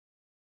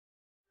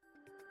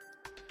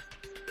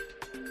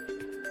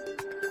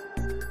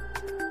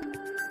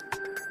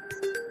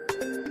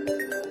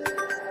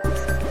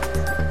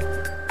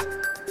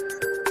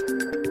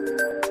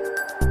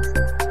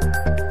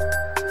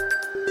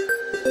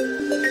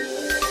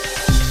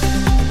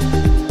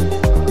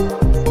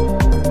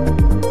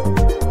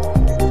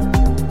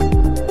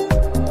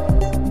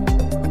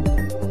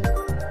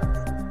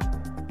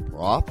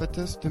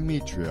Prophetess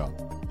Demetria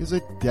is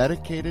a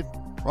dedicated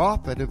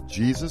prophet of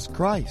Jesus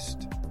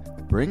Christ,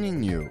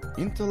 bringing you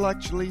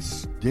intellectually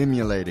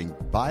stimulating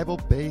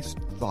Bible-based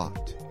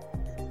thought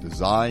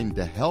designed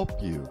to help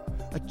you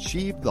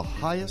achieve the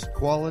highest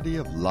quality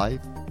of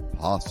life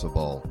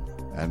possible.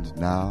 And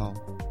now,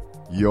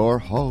 your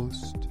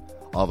host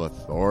of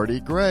Authority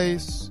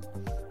Grace,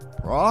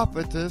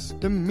 Prophetess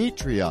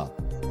Demetria.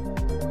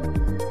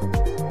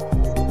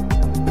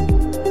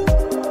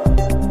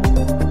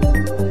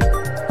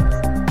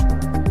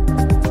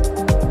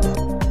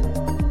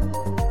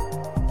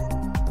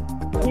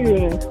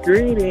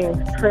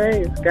 Greetings,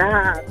 praise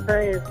God,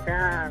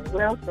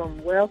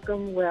 welcome.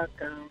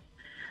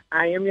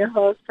 I am your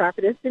host,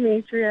 Prophetess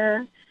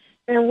Demetria,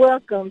 and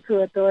welcome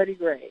to Authority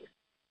Grace.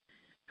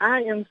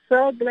 I am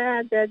so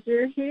glad that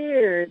you're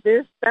here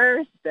this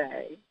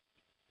Thursday,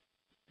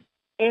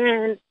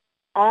 and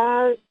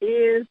all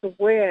is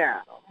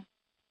well.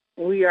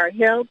 We are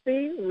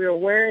healthy, we're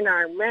wearing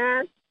our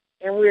masks,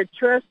 and we're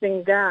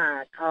trusting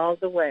God all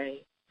the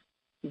way,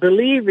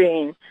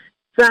 believing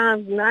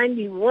Psalms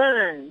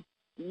 91.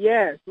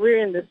 Yes,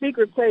 we're in the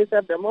secret place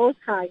of the Most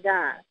High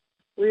God.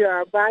 We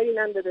are abiding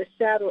under the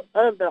shadow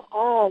of the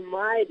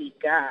Almighty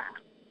God.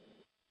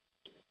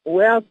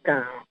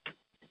 Welcome.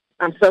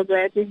 I'm so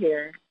glad you're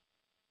here.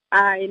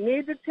 I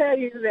need to tell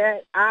you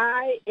that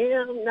I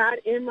am not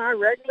in my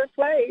regular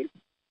place,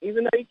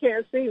 even though you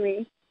can't see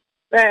me,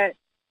 but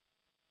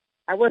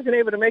I wasn't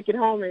able to make it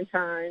home in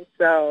time,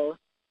 so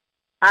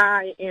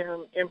I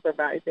am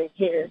improvising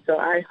here. So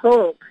I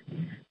hope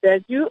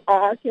that you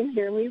all can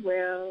hear me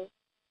well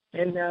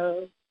and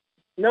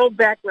no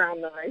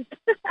background noise.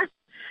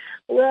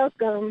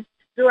 Welcome.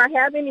 Do I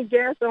have any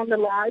guests on the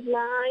live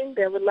line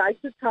that would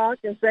like to talk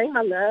and say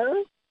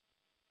hello?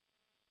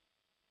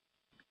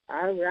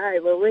 All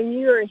right. Well, when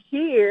you are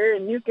here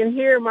and you can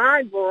hear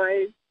my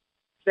voice,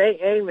 say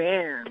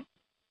amen.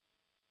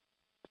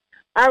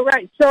 All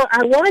right. So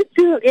I want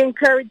to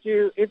encourage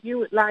you, if you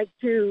would like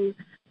to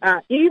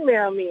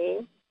email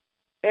me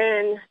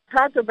and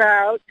talk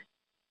about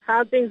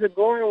how things are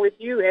going with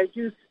you as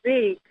you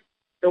speak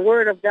the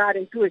Word of God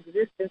into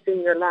existence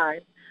in your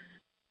life.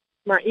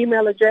 My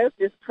email address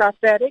is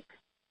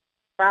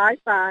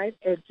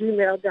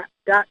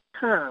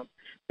prophetic55@gmail.com.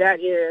 That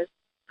is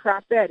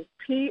prophetic,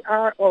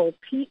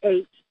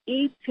 PROPHETIC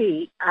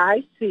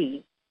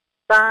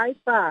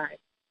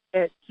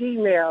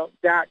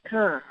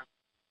 55@gmail.com.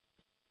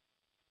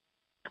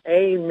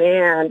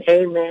 Amen.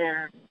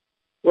 Amen.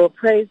 Well,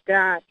 praise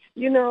God.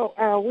 You know,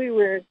 we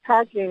were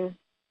talking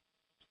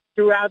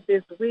throughout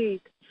this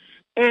week,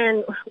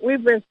 and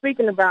we've been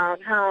speaking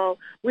about how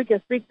we can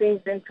speak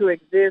things into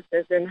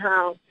existence and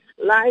how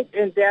life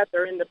and death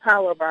are in the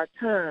power of our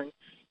tongue.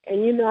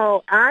 And, you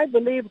know, I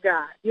believe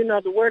God. You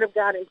know, the Word of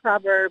God in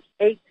Proverbs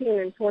 18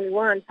 and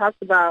 21 talks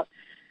about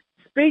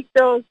speak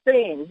those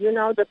things, you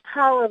know, the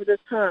power of the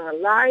tongue.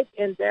 Life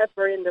and death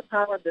are in the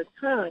power of the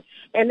tongue.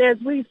 And as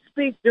we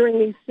speak during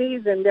these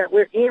seasons that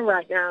we're in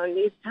right now and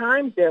these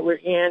times that we're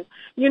in,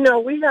 you know,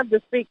 we have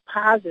to speak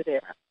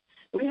positive.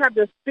 We have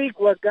to speak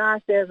what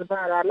God says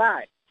about our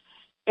life.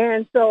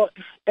 And so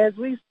as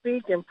we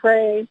speak and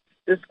pray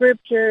the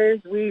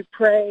scriptures, we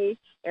pray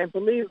and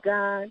believe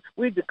God,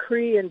 we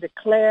decree and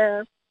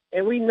declare,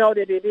 and we know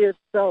that it is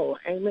so.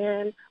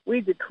 Amen.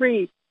 We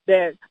decree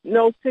that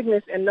no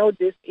sickness and no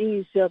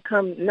disease shall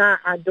come nigh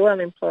our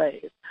dwelling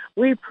place.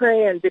 We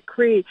pray and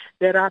decree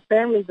that our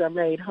families are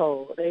made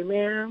whole.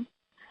 Amen.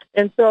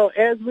 And so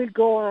as we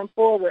go on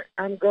forward,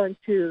 I'm going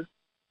to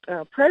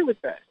pray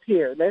with us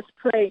here. Let's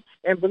pray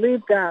and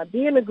believe God.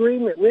 Be in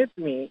agreement with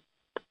me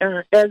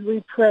as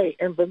we pray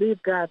and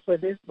believe God for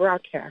this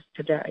broadcast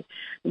today.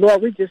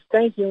 Lord, we just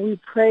thank you and we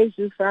praise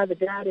you, Father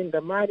God, in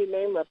the mighty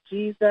name of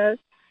Jesus,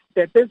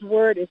 that this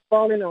word is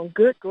falling on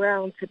good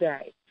ground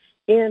today.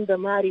 In the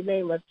mighty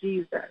name of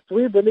Jesus.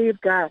 We believe,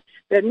 God,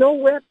 that no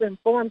weapon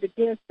formed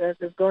against us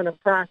is going to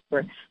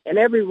prosper, and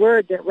every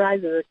word that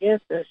rises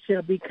against us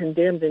shall be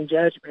condemned in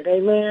judgment.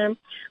 Amen.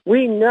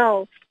 We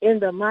know in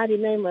the mighty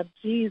name of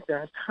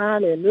Jesus,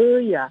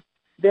 hallelujah,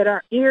 that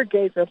our ear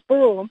gates are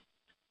full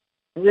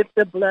with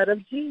the blood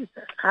of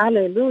Jesus.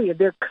 Hallelujah.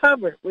 They're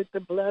covered with the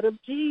blood of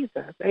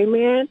Jesus.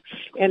 Amen.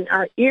 And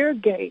our ear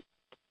gates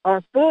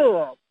are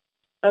full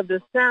of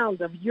the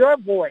sound of your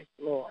voice,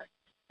 Lord.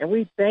 And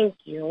we thank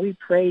you and we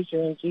praise you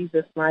in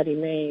Jesus' mighty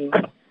name.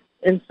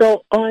 And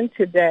so on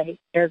today,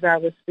 as I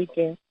was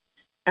speaking,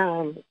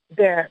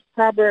 that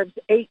Proverbs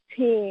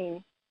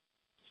 18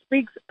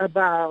 speaks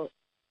about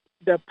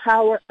the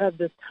power of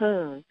the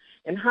tongue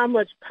and how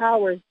much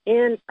power is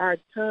in our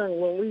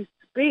tongue when we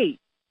speak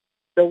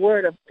the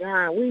word of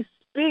God. We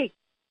speak,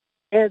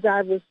 as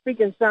I was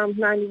speaking Psalms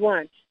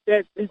 91,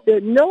 that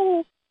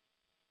no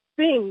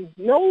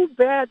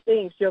bad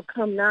thing shall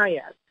come nigh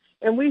us.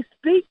 And we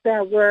speak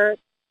that word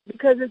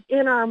because it's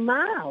in our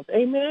mouth.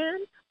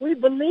 Amen. We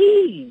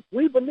believe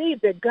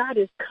that God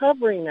is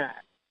covering us.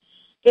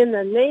 In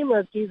the name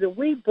of Jesus,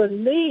 we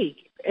believe.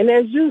 And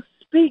as you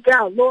speak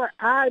out, Lord,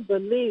 I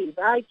believe,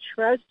 I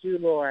trust you,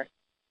 Lord,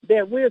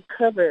 that we're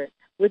covered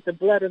with the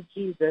blood of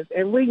Jesus.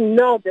 And we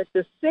know that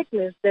the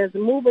sickness that's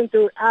moving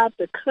throughout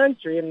the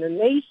country and the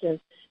nation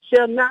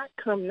shall not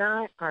come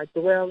nigh our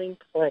dwelling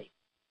place.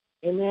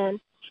 Amen.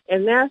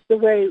 And that's the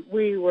way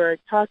we were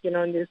talking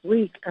on this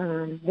week,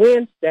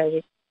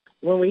 Wednesday,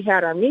 when we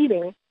had our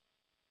meeting,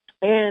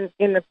 and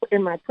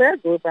in my prayer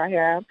group I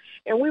have,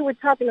 and we were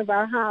talking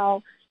about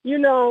how,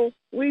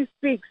 we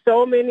speak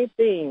so many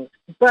things,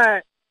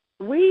 but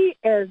we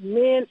as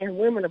men and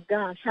women of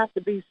God have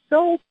to be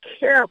so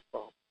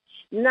careful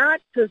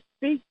not to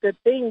speak the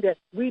thing that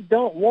we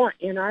don't want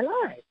in our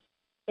lives.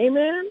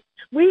 Amen?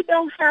 We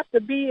don't have to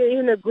be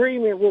in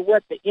agreement with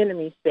what the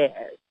enemy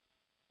says.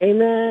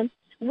 Amen?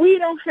 We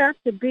don't have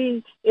to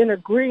be in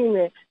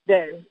agreement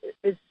that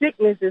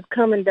sickness is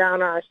coming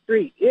down our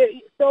street.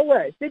 So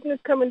what? Sickness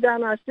coming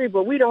down our street,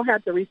 but we don't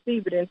have to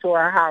receive it into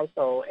our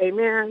household.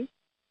 Amen?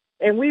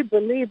 And we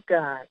believe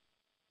God,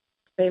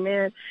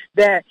 amen,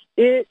 that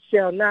it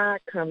shall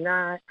not come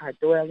nigh our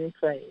dwelling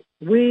place.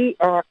 We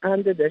are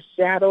under the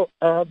shadow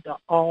of the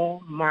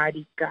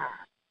Almighty God.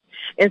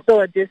 And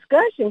so a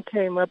discussion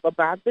came up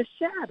about the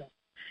shadow.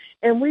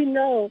 And we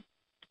know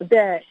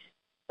that,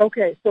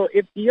 okay, so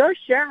if your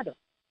shadow,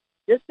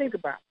 just think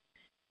about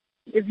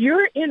it. If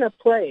you're in a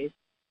place,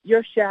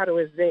 your shadow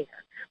is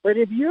there. But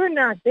if you're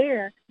not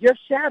there, your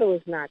shadow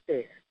is not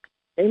there.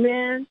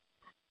 Amen?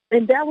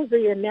 And that was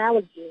the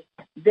analogy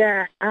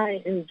that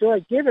I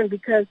enjoy giving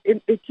because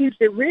it keeps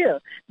it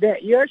real,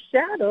 that your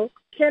shadow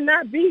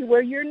cannot be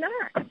where you're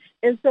not.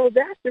 And so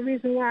that's the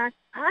reason why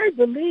I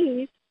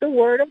believe the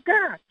Word of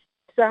God.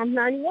 Psalm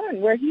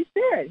 91, where he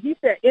said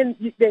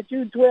that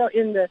you dwell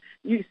in the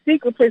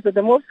secret place of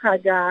the Most High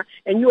God,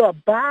 and you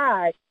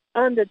abide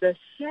under the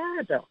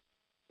shadow.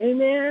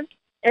 Amen?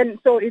 And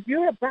so if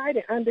you're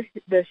abiding under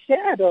the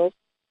shadow,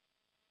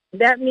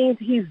 that means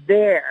he's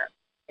there.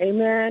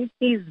 Amen?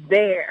 He's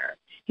there.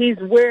 He's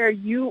where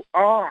you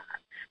are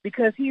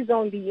because he's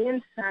on the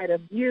inside of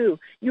you.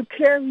 You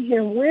carry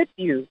him with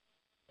you.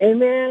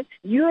 Amen?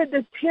 You're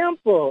the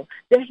temple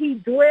that he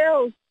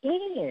dwells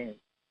in.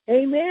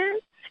 Amen?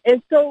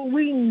 And so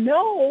we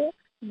know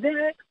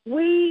that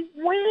we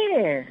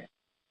win.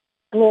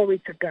 Glory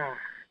to God.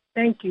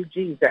 Thank you,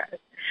 Jesus.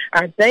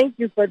 I thank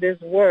you for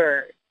this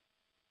word.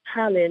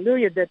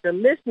 Hallelujah, that the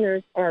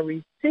listeners are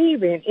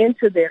receiving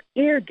into their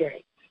ear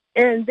gate.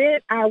 And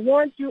then I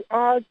want you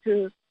all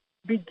to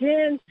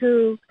begin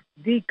to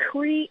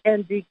decree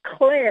and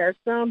declare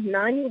Psalm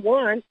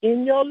 91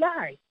 in your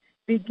life.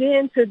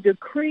 Begin to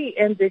decree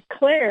and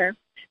declare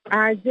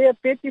Isaiah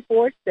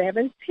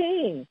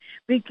 54:17.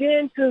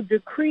 Begin to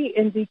decree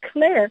and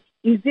declare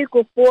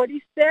Ezekiel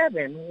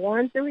 47,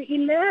 1 through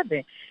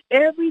 11.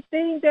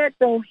 Everything that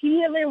the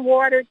healing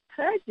water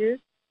touches,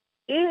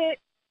 it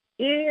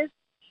is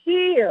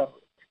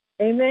healed.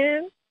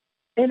 Amen?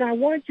 And I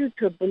want you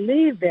to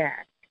believe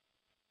that.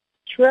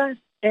 Trust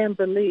and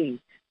believe.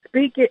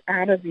 Speak it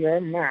out of your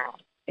mouth.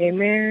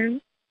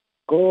 Amen?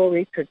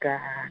 Glory to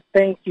God.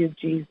 Thank you,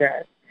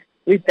 Jesus.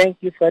 We thank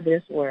you for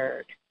this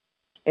word.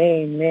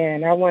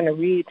 Amen. I want to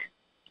read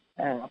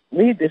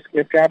the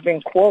scripture. I've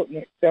been quoting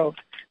it,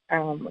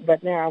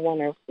 but now I want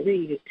to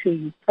read it to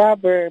you.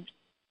 Proverbs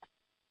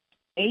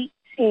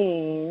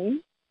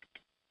 18,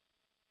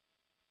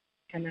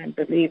 and I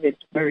believe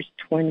it's verse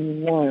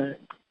 21,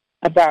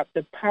 about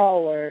the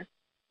power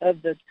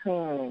of the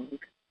tongue.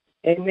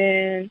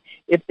 Amen.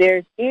 If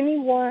there's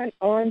anyone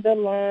on the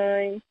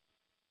line,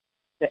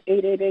 the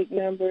 888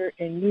 number,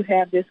 and you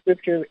have this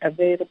scripture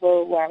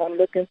available while I'm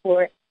looking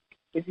for it,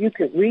 if you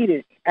could read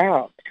it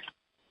out,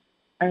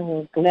 I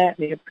will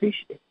gladly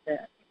appreciate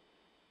that.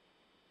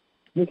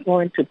 We're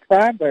going to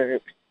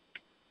Proverbs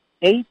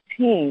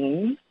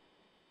 18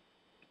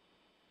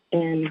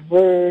 and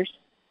verse,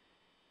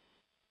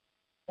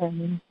 let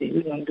me see,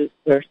 we're going to do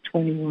verse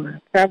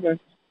 21. Proverbs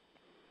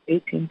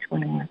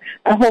 18:21.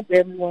 I hope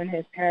everyone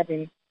is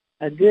having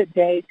a good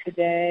day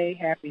today.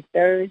 Happy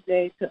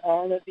Thursday to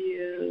all of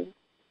you.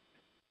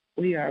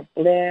 We are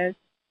blessed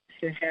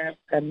to have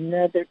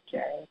another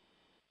day.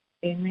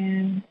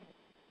 Amen.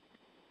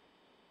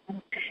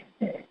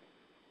 Okay.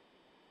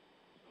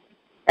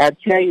 I'll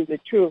tell you the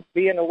truth.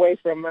 Being away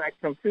from my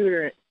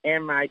computer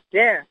and my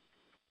desk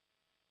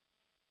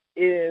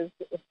is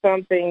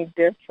something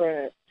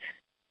different,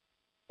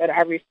 but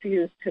I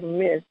refuse to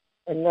miss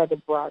another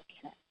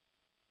broadcast.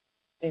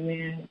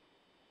 Amen.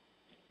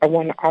 I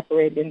want to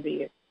operate in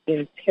the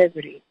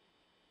integrity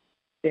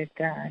that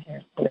God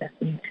has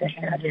blessed me to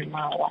have in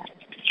my life.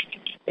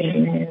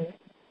 Amen.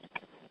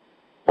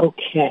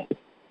 Okay.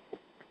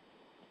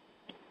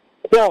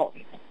 So,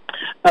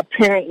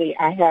 apparently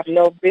I have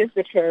no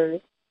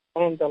visitors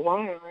on the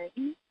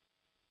line.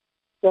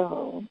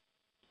 So,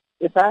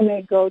 if I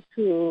may go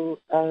to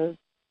a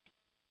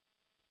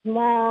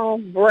small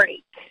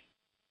break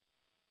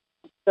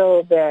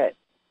so that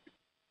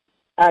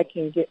I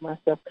can get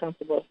myself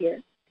comfortable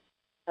here,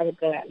 I would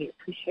gladly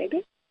appreciate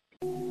it.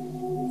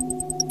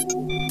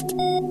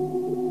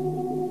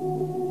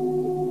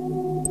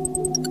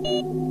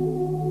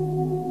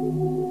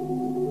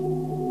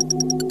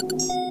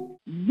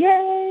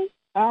 Yay!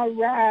 All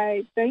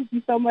right. Thank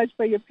you so much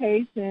for your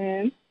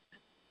patience.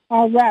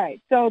 All right.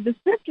 So the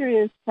scripture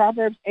is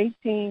Proverbs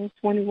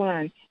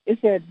 18:21. It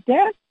says,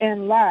 death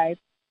and life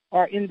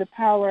are in the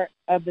power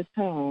of the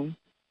tongue,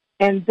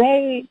 and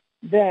they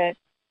that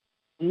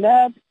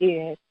love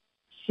it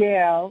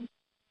shall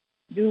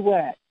do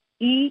what?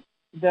 Eat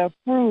the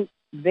fruit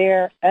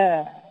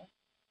thereof.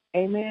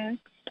 Amen.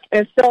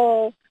 And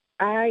so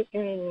I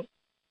am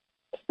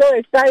so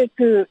excited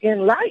to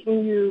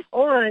enlighten you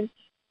on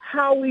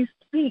how we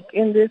speak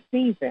in this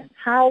season.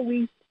 How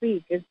we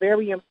speak is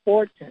very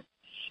important.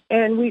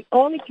 And we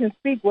only can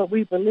speak what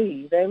we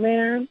believe.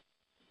 Amen.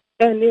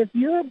 And if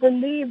you're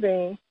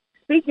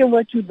speaking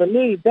what you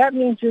believe, that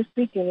means you're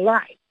speaking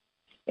life.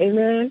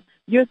 Amen.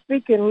 You're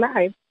speaking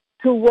life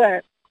to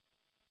what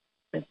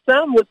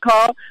some would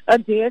call a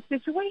dead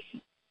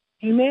situation.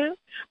 Amen.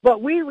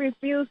 But we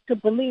refuse to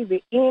believe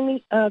it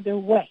any other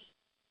way.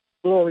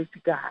 Glory to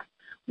God.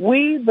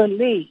 We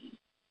believe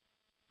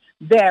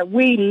that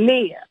we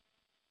live.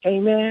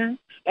 Amen.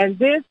 And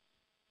this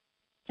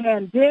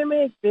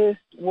pandemic, this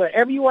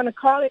whatever you want to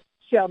call it,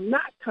 shall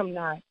not come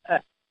nigh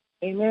us.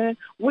 Amen.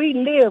 We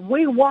live.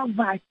 We walk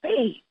by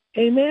faith.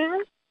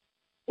 Amen.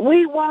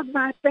 We walk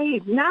by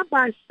faith, not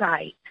by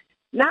sight,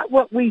 not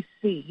what we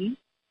see.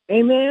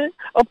 Amen.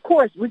 Of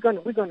course, we're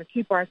gonna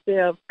keep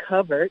ourselves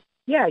covered.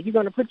 Yeah, you're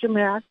gonna put your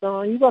mask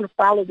on. You're gonna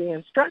follow the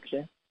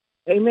instructions.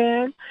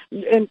 Amen.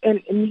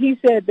 And he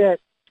said that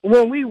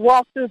when we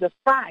walk through the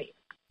fire,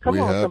 we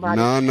have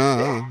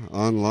Nana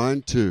on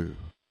line 2.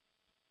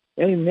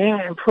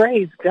 Amen.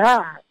 Praise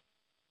God.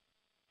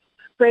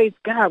 Praise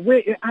God.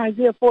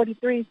 Isaiah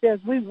 43 says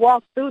we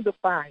walk through the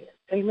fire.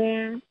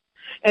 Amen.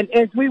 And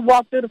as we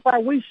walk through the fire,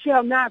 we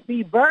shall not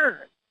be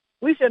burned.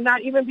 We shall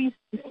not even be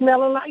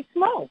smelling like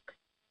smoke.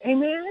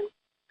 Amen.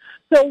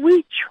 So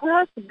we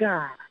trust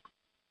God.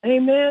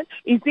 Amen.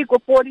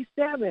 Ezekiel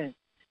 47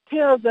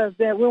 tells us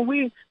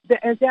that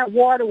as that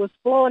water was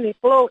flowing, it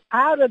flowed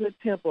out of the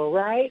temple,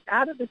 right?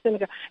 Out of the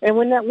synagogue. And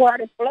when that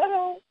water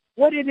flowed,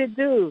 what did it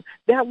do?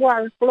 That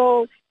water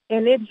flowed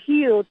and it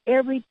healed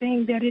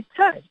everything that it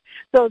touched.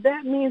 So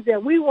that means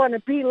that we want to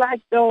be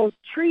like those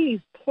trees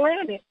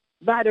planted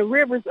by the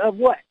rivers of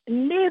what?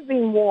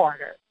 Living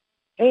water.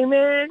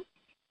 Amen.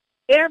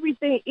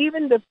 Everything,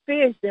 even the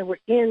fish that were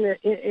in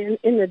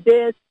the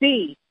Dead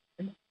Sea,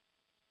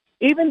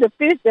 even the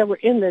fish that were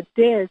in the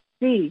Dead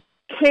Sea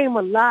came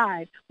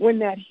alive when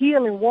that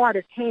healing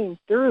water came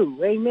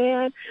through.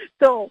 Amen.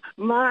 So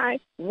my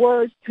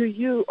words to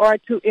you are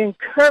to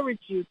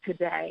encourage you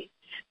today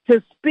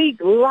to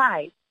speak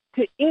life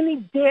to any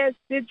dead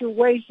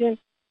situation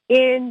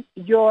in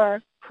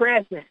your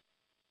presence.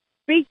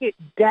 Speak it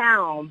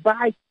down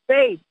by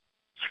faith.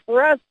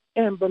 Trust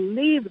and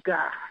believe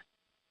God.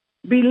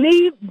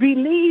 Believe,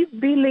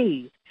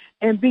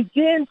 and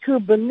begin to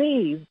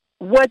believe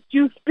what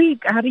you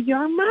speak out of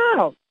your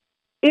mouth.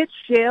 It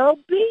shall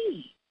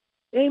be.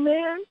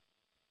 Amen.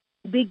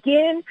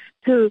 Begin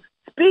to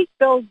speak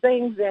those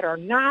things that are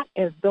not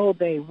as though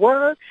they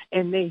were,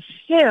 and they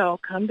shall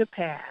come to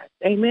pass.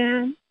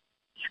 Amen.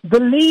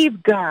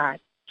 Believe God.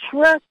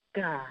 Trust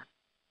God.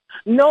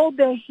 Know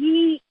that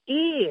He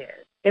is.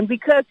 And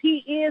because He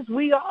is,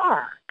 we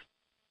are.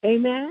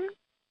 Amen.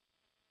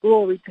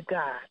 Glory to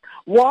God.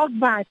 Walk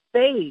by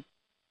faith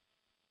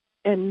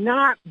and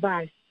not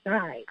by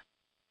sight.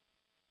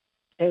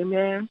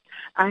 Amen.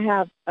 I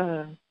have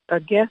a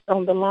guest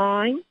on the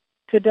line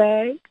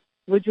today.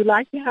 Would you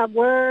like to have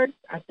words?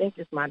 I think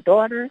it's my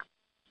daughter.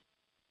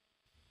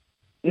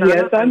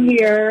 Yes, I'm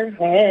here.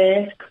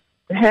 Hey.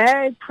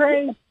 Hey,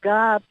 praise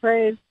God,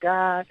 praise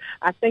God.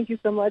 I thank you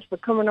so much for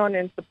coming on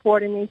and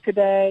supporting me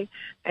today.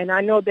 And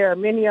I know there are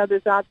many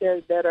others out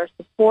there that are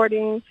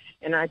supporting,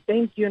 and I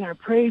thank you and I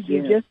praise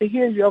you just to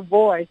hear your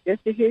voice,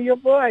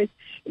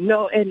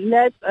 No, it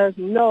lets us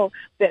know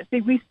that,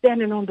 see, we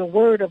standing on the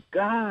word of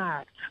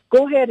God.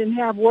 Go ahead and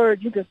have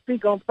words. You can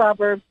speak on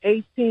Proverbs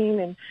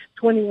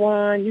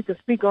 18:21. You can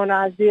speak on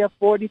Isaiah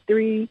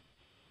 43.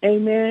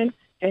 Amen.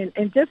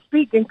 And just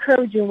speak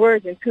encouraging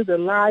words into the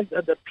lives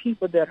of the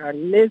people that are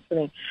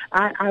listening.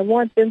 I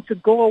want them to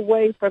go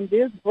away from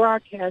this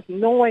broadcast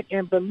knowing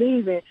and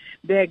believing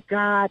that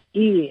God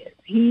is.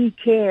 He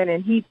can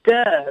and He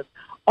does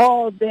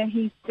all that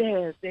He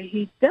says that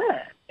He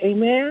does.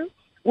 Amen?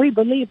 We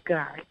believe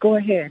God. Go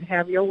ahead.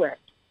 Have your way.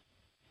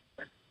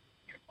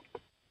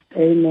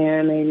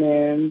 Amen,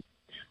 amen.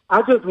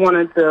 I just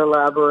wanted to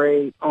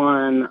elaborate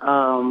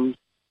on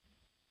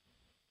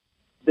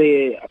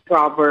the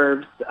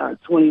Proverbs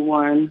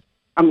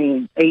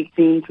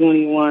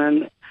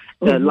 18:21,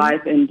 that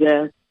life and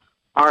death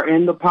are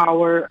in the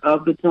power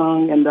of the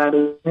tongue, and that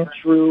is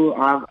true.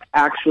 I've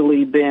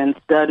actually been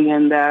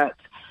studying that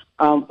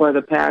for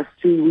the past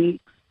 2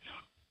 weeks,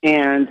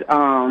 and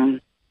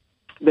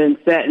been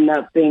setting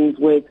up things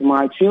with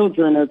my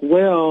children as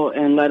well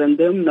and letting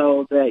them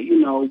know that,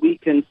 we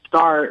can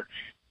start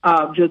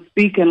just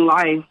speaking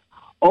life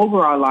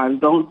over our lives.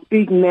 Don't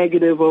speak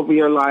negative over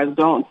your lives.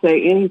 Don't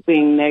say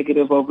anything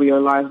negative over your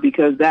life,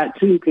 because that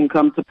too can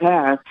come to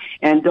pass.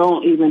 And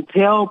don't even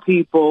tell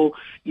people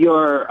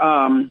your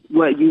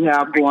what you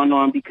have going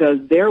on, because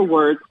their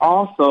words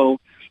also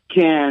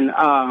can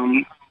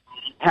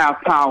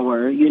have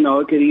power. You know,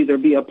 it could either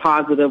be a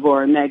positive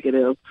or a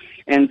negative.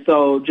 And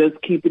so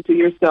just keep it to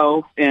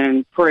yourself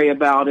and pray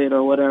about it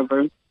or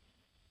whatever.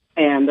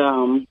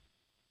 And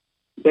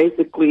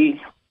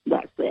basically,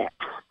 that's it.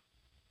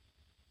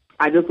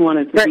 I just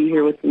wanted to be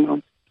here with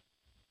you.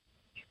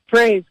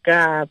 Praise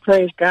God.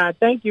 Praise God.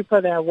 Thank you for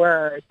that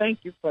word. Thank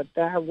you for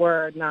that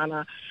word,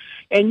 Nana.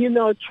 And, you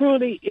know,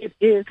 truly it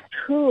is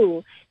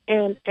true.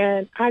 And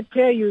I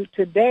tell you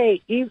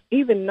today,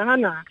 even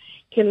Nana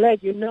can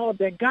let you know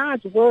that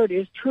God's word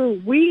is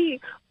true.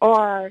 We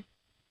are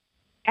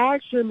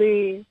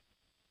actually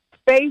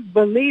faith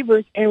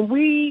believers, and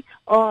we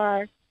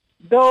are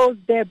those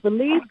that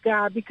believe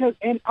God, because,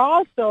 and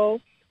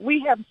also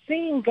we have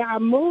seen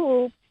God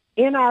move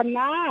in our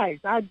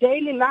lives, our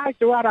daily lives,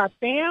 throughout our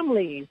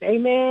families,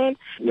 amen,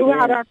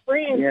 throughout our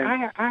friends.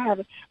 Yeah. I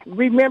have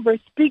remember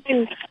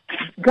speaking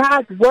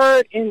God's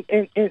word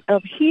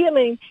of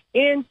healing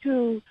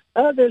into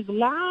others'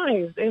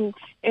 lives,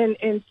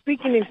 and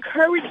speaking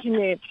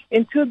encouragement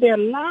into their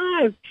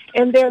lives,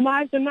 and their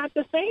lives are not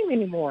the same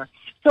anymore.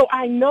 So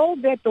I know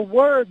that the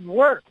word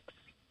works,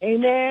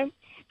 amen.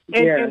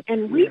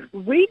 And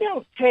we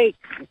don't take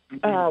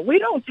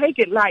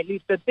it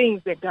lightly, the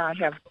things that God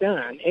has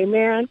done,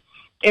 amen.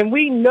 And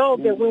we know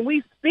that when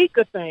we speak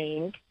a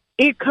thing,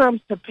 it comes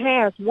to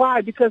pass.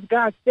 Why? Because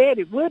God said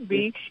it would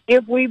be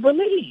if we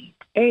believe,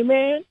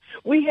 amen.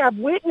 We have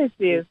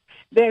witnesses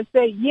that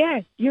say,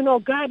 yes, you know,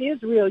 God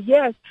is real.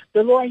 Yes,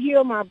 the Lord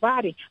healed my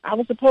body. I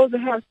was supposed to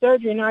have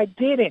surgery, and I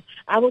didn't.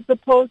 I was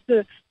supposed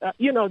to,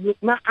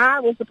 my eye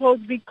was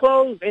supposed to be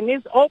closed, and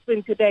it's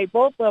open today,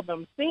 both of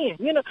them, seeing.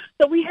 You know,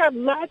 so we have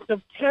lots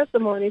of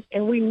testimonies,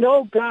 and we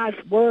know God's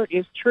word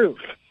is true.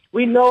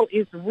 We know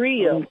it's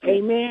real,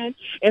 amen.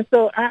 And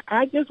so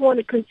I just want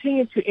to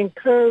continue to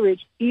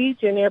encourage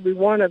each and every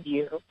one of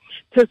you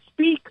to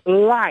speak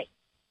life.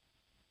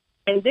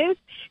 And this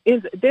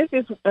is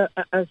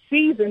a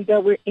season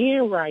that we're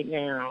in right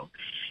now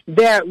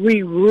that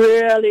we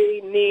really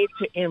need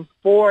to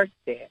enforce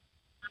it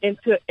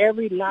into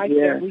every life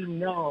that we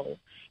know.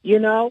 You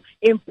know,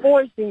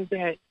 enforcing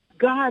that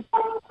God's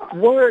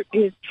word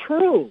is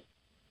true.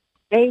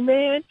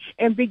 Amen.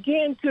 And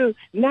begin to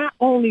not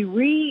only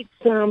read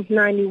Psalms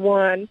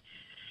 91.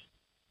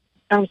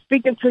 I'm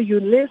speaking to you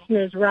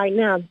listeners right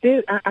now.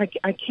 I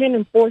can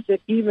enforce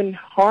it even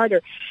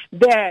harder,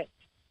 that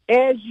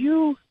as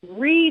you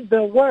read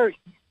the word,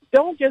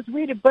 don't just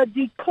read it, but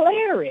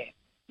declare it.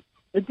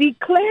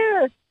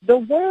 Declare the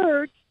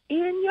word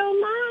in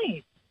your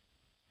life.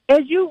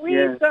 As you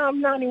read Psalm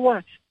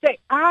 91, say,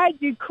 I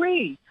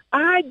decree,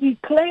 I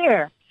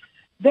declare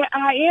that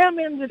I am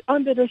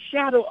under the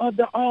shadow of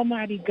the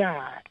Almighty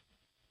God.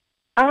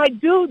 I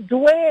do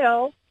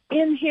dwell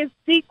in his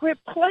secret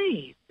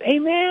place.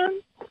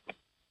 Amen?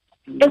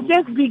 And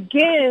just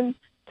begin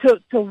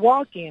to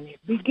walk in it.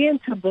 Begin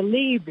to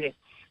believe it.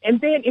 And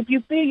then if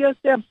you feel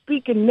yourself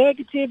speaking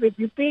negative, if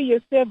you feel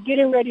yourself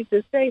getting ready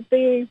to say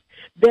things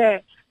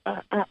that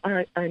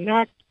are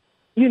not,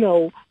 you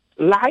know,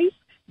 life,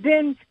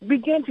 then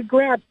begin to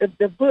grab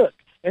the book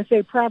and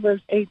say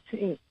Proverbs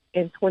 18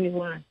 and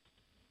 21.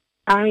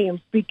 I am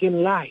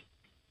speaking life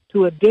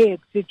to a dead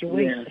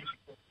situation.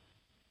 Yes.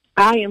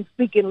 I am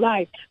speaking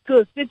life to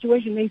a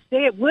situation they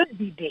said would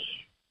be dead.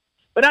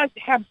 But I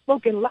have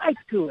spoken life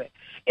to it.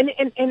 And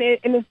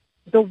it's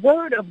the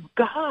word of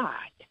God.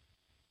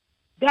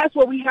 That's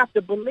what we have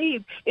to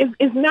believe.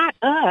 It's not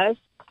us,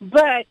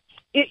 but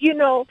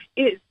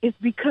it's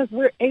because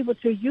we're able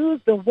to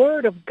use the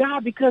word of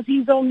God, because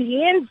he's on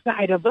the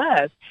inside of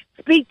us,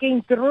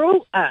 speaking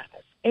through us.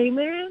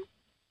 Amen?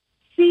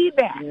 See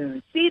that.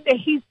 Yes. See that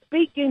he's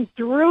speaking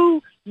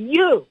through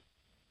you.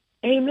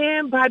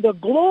 Amen? By the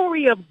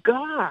glory of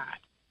God.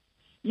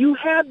 You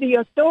have the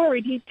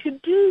authority to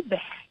do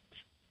that.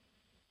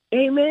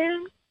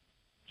 Amen?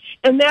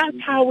 And that's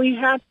how we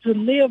have to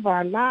live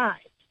our lives.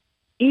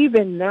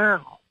 Even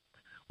now,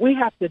 we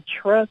have to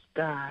trust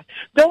God.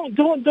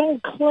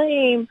 Don't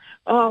claim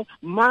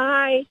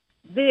my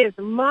this,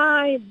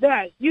 my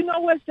that. You know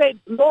what? Say,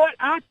 Lord,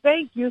 I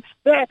thank you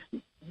that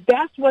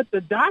that's what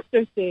the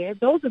doctor said.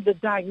 Those are the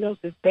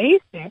diagnoses they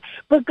said.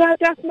 But God,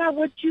 that's not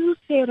what you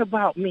said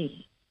about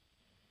me.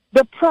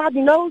 The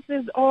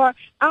prognosis are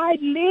I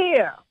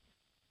live.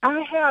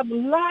 I have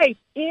life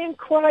in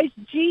Christ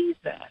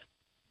Jesus.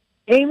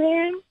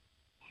 Amen.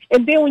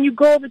 And then when you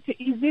go over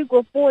to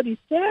Ezekiel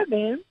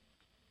 47,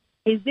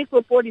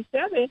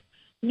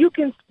 you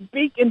can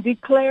speak and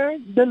declare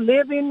the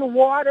living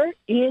water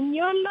in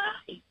your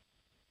life.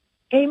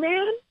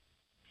 Amen?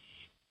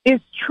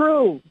 It's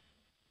true.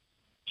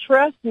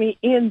 Trust me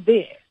in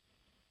this.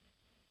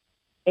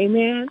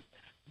 Amen?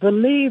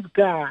 Believe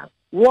God.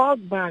 Walk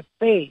by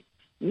faith,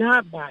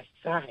 not by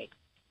sight.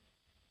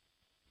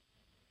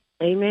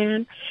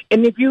 Amen?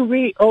 And if you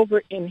read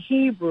over in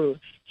Hebrews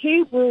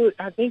Hebrew,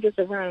 I think it's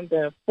around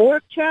the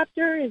 4th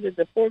chapter. Is it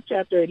the 4th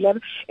chapter,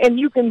 11? And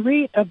you can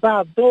read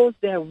about those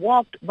that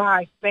walked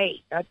by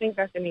faith. I think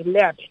that's in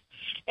 11.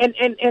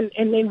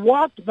 And they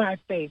walked by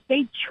faith.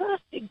 They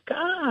trusted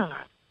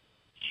God.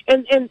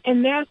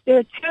 And that's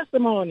their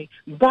testimony.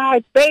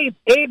 By faith,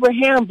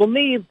 Abraham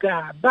believed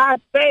God. By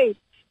faith,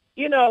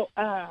 it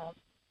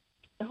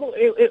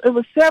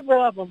was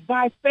several of them.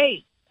 By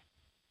faith,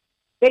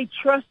 they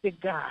trusted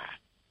God.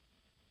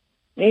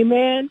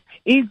 Amen.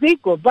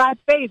 Ezekiel, by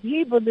faith,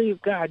 he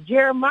believed God.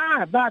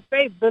 Jeremiah, by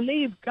faith,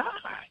 believed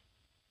God.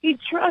 He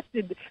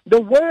trusted the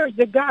words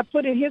that God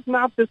put in his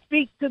mouth to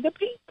speak to the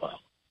people.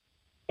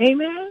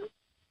 Amen.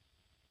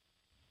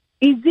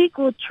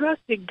 Ezekiel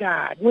trusted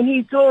God when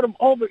he told him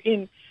over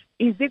in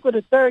Ezekiel,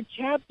 the 3rd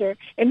chapter,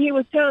 and he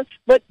was telling,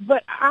 but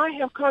I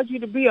have called you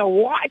to be a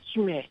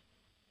watchman.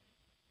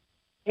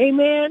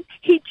 Amen.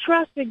 He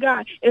trusted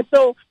God. And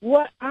so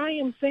what I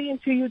am saying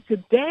to you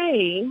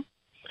today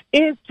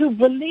is to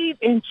believe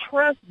and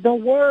trust the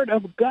word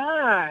of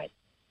God.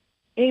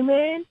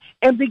 Amen.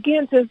 And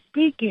begin to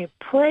speak it,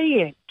 pray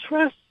it,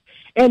 trust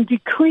and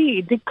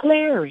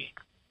declare it.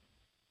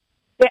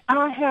 That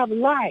I have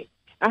life.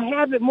 I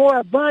have it more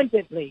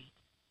abundantly.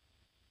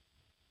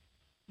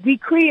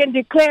 Decree and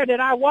declare that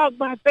I walk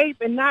by faith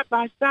and not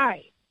by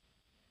sight.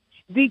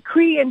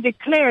 Decree and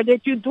declare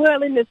that you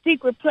dwell in the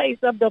secret place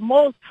of the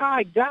Most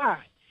High God.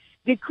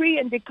 Decree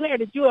and declare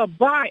that you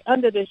abide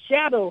under the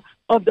shadow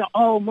of the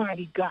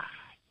Almighty God.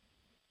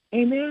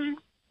 Amen.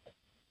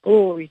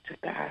 Glory to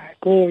God.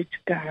 Glory to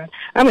God.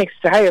 I'm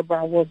excited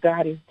about what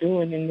God is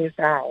doing in this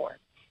hour.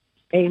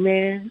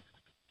 Amen.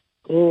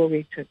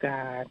 Glory to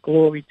God.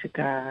 Glory to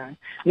God.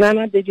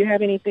 Nana, did you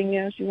have anything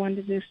else you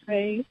wanted to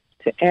say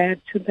to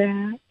add to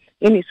that?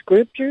 Any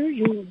scripture?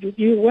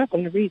 You're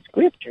welcome to read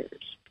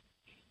scriptures.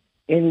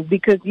 And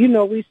because,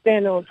 we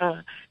stand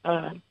on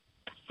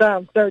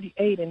Psalm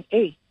 38 and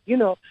 8.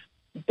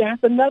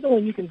 That's another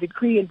one you can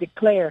decree and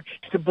declare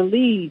to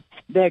believe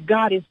that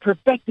God is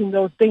perfecting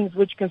those things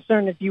which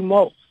concerneth you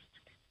most.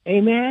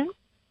 Amen?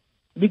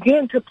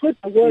 Begin to put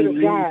the word of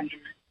God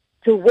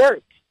to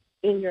work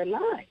in your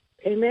life.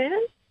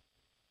 Amen?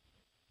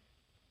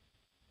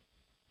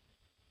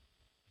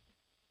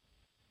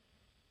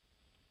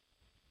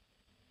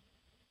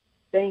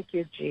 Thank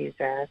you,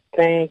 Jesus.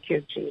 Thank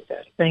you,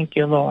 Jesus. Thank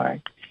you,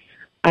 Lord.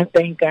 I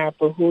thank God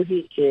for who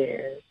he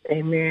is.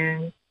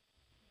 Amen.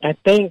 I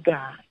thank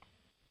God.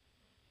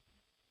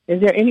 Is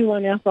there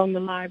anyone else on the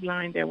live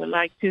line that would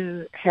like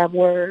to have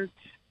words?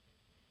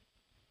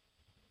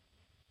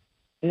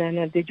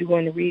 Nana, did you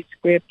want to read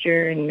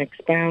scripture and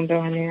expound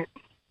on it?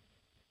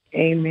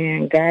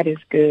 Amen. God is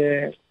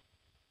good.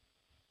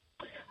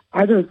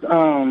 I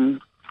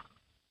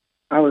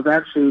was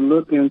actually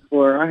looking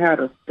I had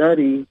a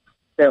study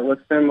that was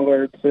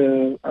similar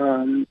to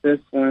this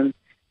one,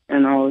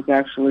 and I was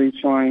actually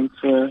trying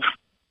to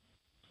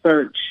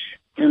search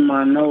in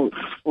my notes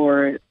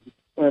for it,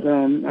 but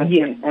I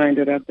can't find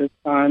it at this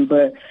time.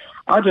 But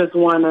I just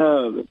want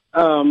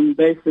to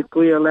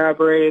basically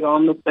elaborate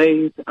on the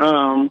faith.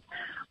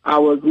 I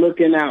was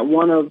looking at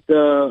one of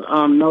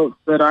the notes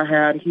that I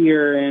had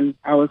here, and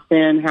I was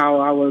saying how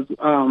I was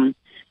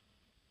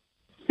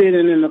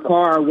sitting in the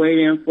car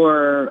waiting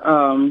for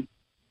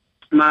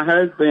my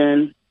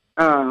husband.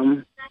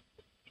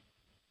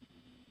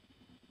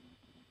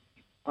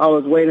 I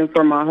was waiting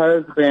for my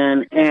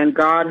husband, and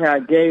God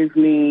had gave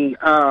me,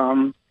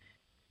 the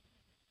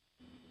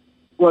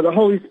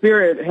Holy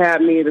Spirit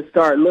had me to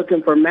start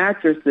looking for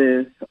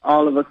mattresses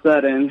all of a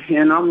sudden.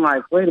 And I'm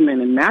like, wait a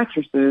minute,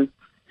 mattresses?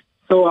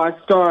 So I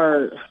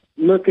start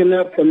looking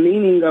up the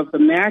meaning of the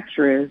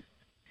mattress,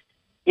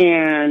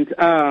 and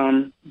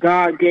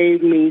God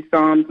gave me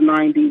Psalms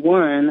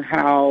 91,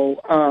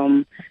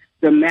 how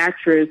the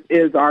mattress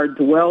is our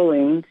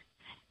dwelling.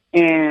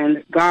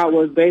 And God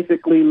was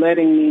basically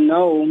letting me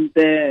know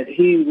that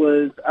he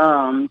was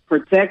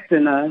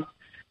protecting us.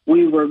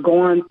 We were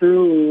going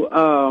through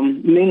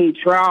many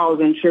trials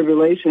and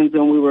tribulations,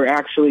 and we were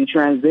actually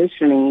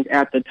transitioning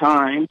at the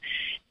time.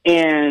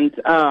 And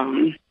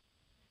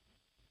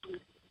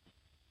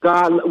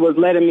God was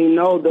letting me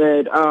know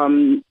that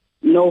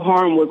no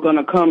harm was going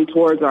to come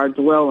towards our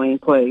dwelling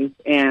place,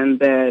 and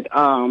that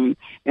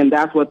and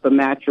that's what the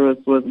mattress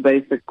was,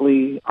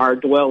 basically our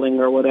dwelling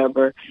or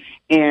whatever.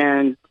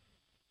 And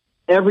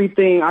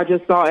everything, I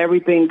just saw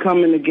everything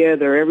coming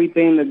together,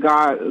 everything that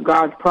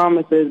God's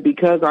promises,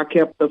 because I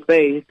kept the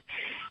faith,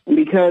 and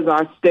because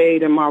I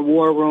stayed in my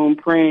war room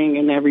praying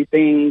and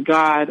everything.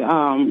 God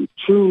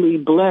truly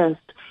blessed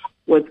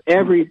us with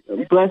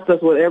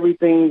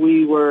everything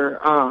we were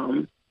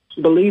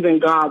believing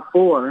God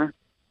for.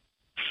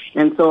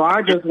 And so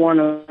I just want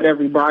to let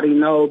everybody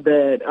know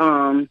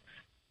that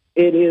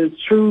it is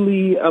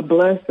truly a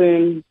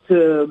blessing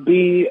to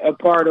be a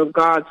part of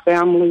God's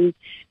family.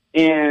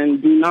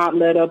 And do not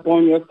let up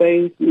on your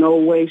faith, no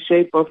way,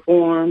 shape, or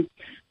form.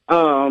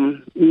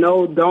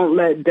 No, don't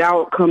let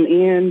doubt come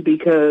in,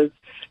 because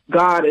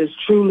God is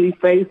truly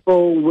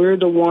faithful. We're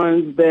the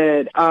ones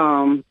that,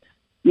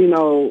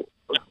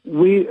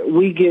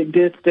 we get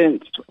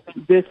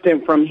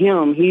distant from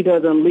him. He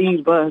doesn't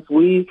leave us.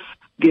 We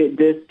get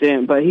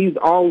distant, but he's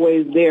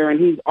always there, and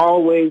he's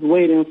always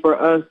waiting for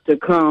us to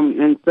come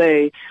and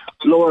say,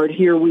 Lord,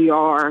 here we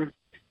are.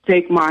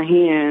 Take my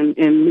hand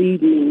and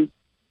lead me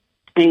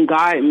and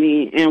guide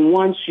me. And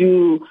once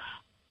you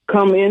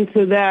come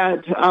into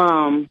that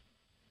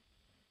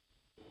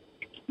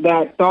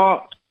that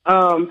thought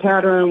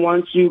pattern,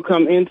 once you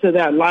come into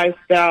that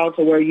lifestyle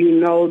to where you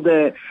know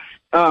that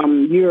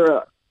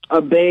you're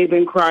a babe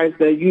in Christ,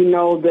 that you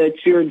know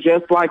that you're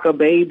just like a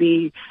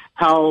baby,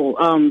 how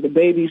the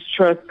babies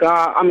trust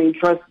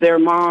trust their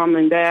mom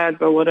and dads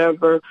or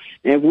whatever.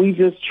 If we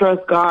just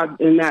trust God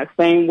in that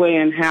same way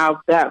and have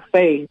that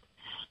faith,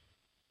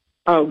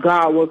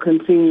 God will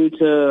continue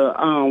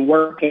to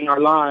work in our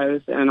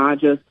lives. And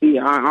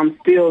I'm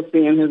still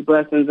seeing his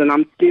blessings, and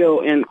I'm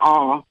still in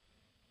awe.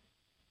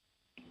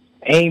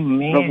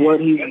 Amen. Of what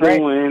he's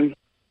doing.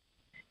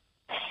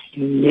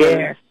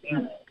 Yes.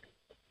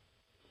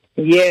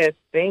 Yes.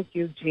 Thank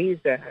you,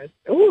 Jesus.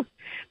 Ooh,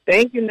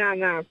 thank you,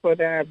 Nana, for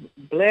that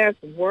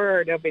blessed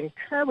word of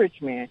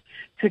encouragement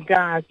to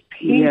God's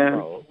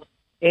people.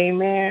 Yeah.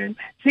 Amen.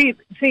 See,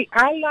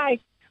 I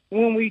like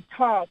when we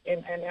talk,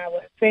 and I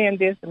was saying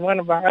this in one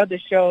of our other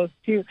shows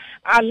too,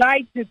 I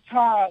like to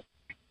talk,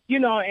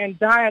 and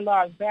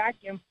dialogue back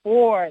and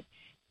forth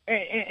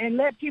and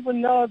let people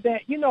know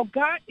that,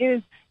 God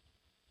is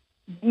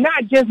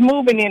not just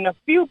moving in a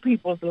few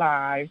people's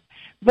lives,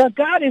 but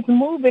God is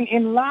moving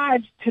in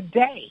lives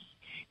today.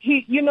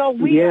 We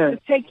have to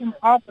take him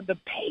off of the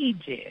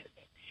pages,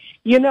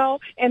 and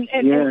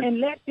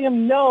let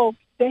them know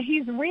that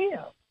he's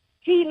real.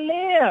 He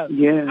lives.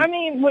 Yeah. I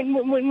mean,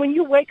 when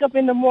you wake up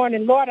in the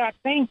morning, Lord, I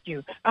thank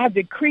you. I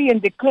decree and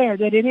declare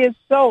that it is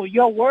so,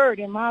 your word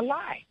in my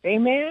life.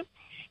 Amen.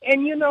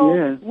 And, when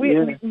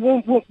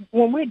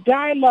we're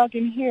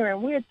dialoguing here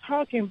and we're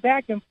talking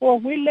back and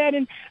forth, we're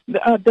letting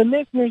the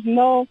listeners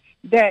know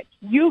that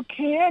you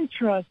can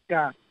trust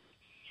God.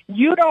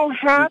 You don't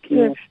have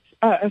to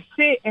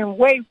sit and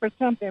wait for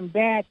something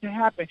bad to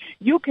happen.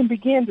 You can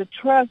begin to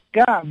trust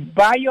God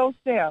by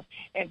yourself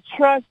and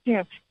trust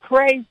him,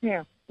 praise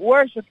him,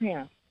 worship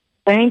him.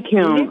 Thank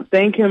him.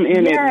 Thank him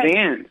in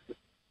advance.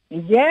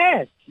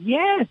 Yes.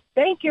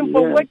 Thank him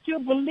for what you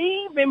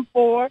believe in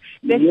for,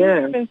 that you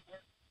haven't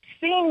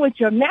seen with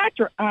your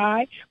natural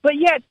eye, but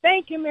yet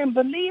thank him and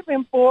believe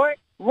him for it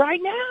right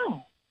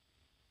now.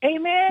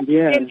 Amen?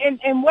 Yes.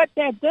 And what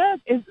that does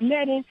is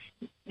letting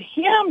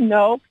him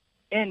know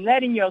and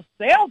letting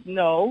yourself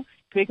know,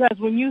 because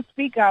when you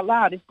speak out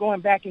loud, it's going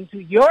back into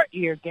your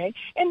ear gate,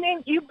 and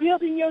then you're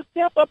building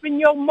yourself up in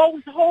your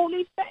most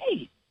holy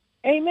faith.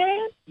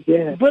 Amen?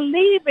 Yes.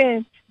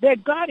 Believing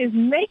that God is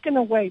making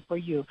a way for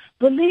you.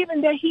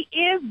 Believing that he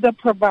is the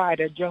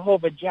provider,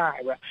 Jehovah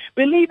Jireh.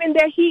 Believing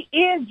that he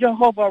is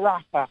Jehovah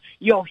Rapha,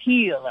 your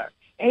healer.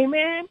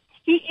 Amen?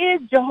 He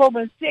is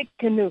Jehovah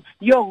Sikkenu,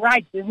 your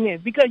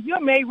righteousness, because you're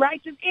made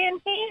righteous in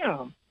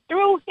him,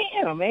 through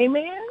him.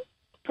 Amen?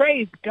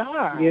 Praise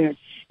God. Yes.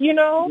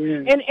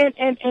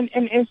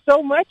 And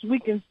so much we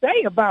can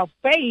say about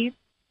faith,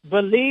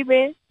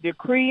 believing,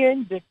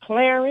 decreeing,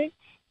 declaring,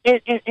 and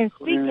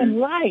speaking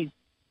life.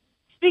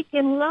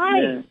 Speaking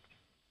life.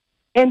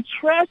 And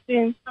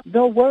trusting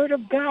the word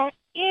of God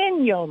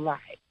in your life.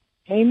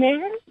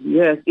 Amen?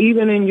 Yes,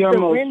 even in your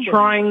most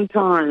trying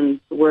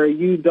times where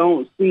you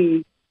don't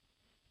see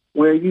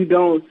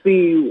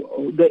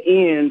the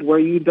end, where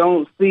you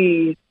don't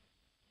see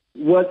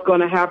what's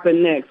going to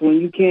happen next,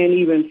 when you can't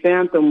even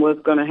fathom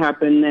what's going to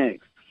happen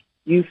next.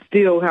 You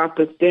still have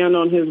to stand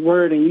on his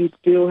word, and you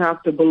still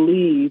have to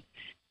believe.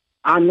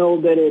 I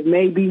know that it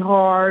may be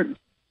hard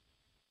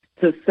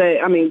to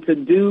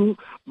do,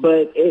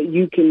 but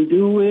you can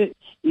do it.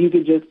 You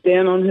could just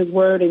stand on his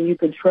word, and you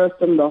can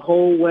trust him the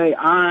whole way.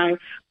 I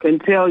can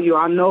tell you,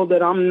 I know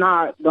that I'm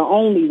not the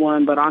only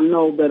one, but I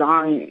know that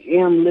I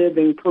am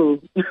living proof.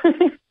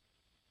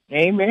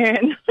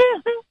 Amen.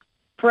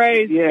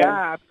 Praise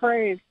God.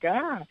 Praise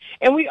God.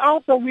 And we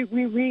also, we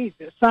read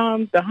the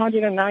Psalms, the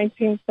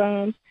 119th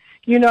Psalms,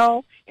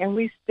 and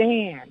we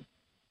stand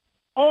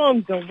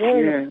on the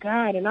word of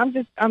God. And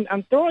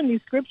I'm throwing these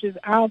scriptures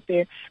out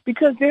there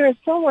because there is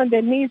someone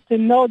that needs to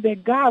know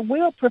that God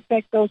will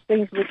perfect those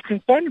things which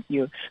concern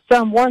you.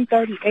 Psalm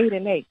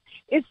 138:8.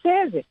 It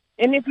says it.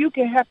 And if you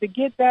can have to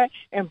get that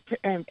and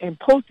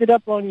post it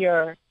up on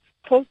your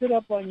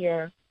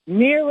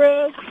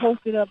mirrors,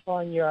 post it up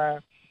on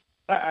your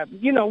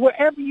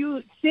wherever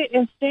you sit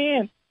and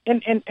stand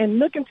and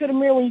look into the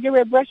mirror when you get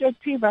ready to brush your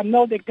teeth, I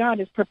know that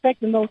God is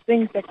perfecting those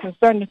things that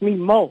concern me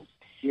most.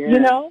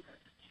 Yeah.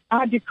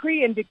 I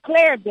decree and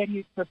declare that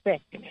he's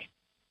perfecting it.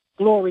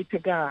 Glory to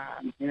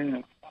God.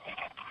 Yeah.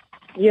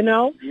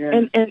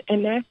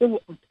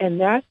 And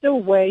that's the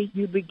way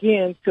you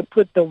begin to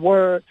put the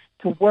word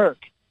to work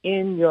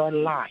in your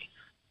life.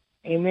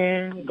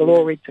 Amen. Yeah.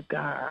 Glory to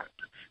God.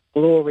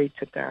 Glory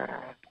to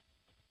God.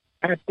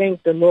 I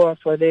thank the Lord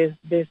for this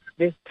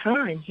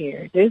time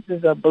here. This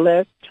is a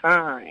blessed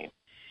time.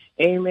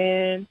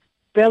 Amen.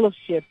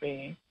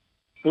 Fellowshipping.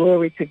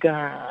 Glory to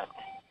God.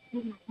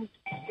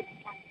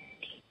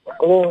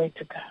 Glory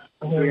to God.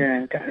 Glory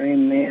Yes. to God.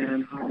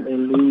 Amen.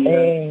 Hallelujah.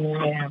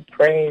 Amen.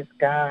 Praise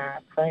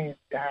God. Praise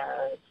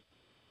God.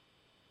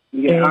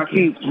 Yeah, I Thank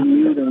you, keep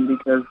muting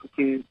because the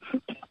kids.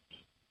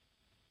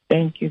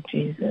 Thank you,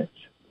 Jesus.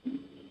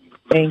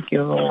 Thank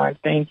you, Lord.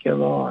 Thank you,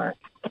 Lord.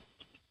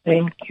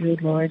 Thank you,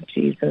 Lord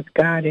Jesus.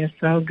 God is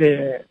so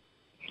good.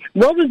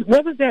 What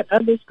was that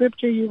other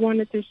scripture you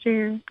wanted to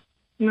share,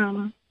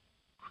 Mama?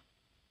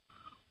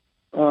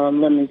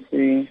 Let me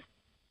see.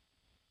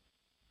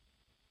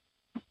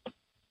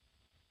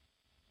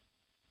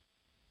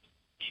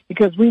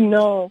 Because we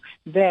know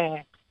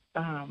that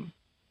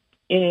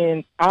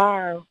in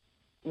our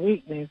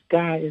weakness,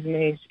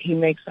 He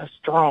makes us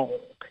strong.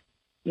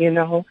 You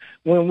know,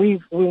 when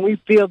we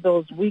feel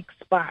those weak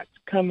spots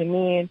coming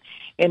in,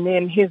 and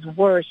then His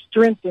word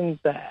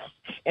strengthens us,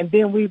 and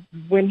then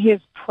when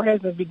His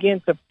presence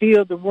begins to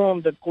fill the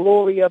room, the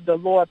glory of the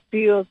Lord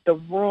fills the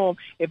room.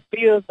 It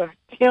fills our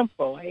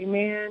temple,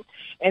 amen.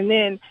 And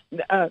then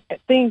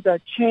things are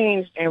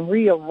changed and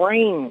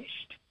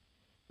rearranged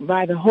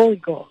by the Holy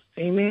Ghost,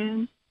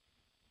 amen.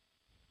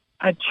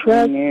 I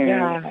trust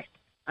God.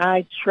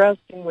 I trust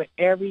Him with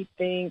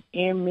everything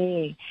in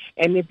me.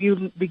 And if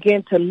you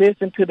begin to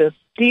listen to the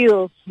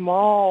still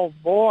small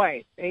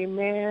voice,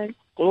 amen,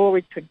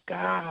 glory to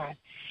God,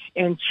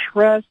 and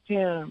trust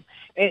Him.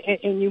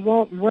 And you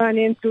won't run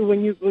into,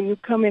 when you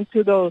come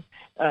into those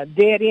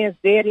dead ends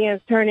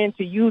turn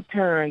into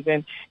U-turns,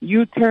 and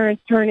U-turns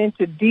turn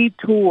into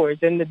detours,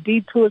 and the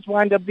detours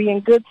wind up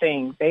being good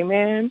things,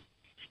 amen.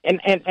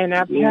 And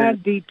I've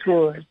had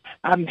detours.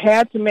 I've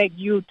had to make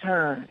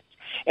U-turns.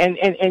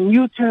 And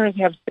U-turns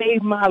have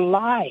saved my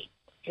life.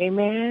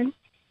 Amen.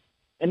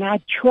 And I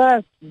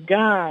trust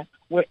God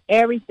with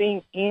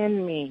everything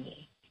in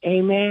me.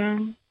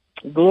 Amen.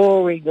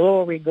 Glory,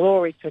 glory,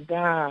 glory to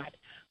God.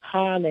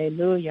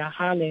 Hallelujah,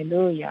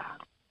 hallelujah.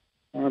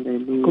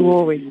 Hallelujah.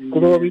 Glory,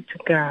 glory to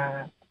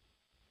God.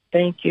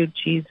 Thank you,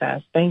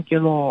 Jesus. Thank you,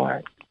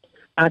 Lord.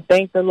 I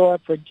thank the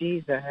Lord for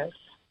Jesus.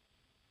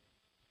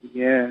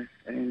 Yes,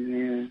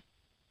 amen.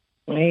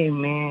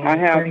 Amen. I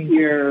have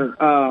here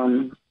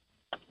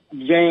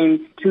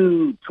James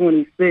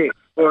 2:26.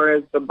 For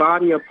as the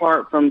body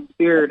apart from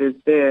spirit is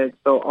dead,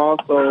 so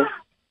also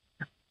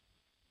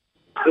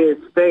is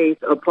faith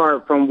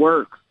apart from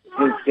works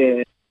is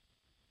dead.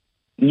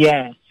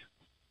 Yes.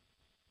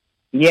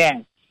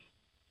 Yes.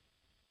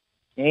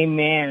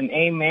 Amen.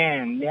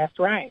 Amen. That's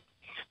right.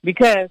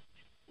 Because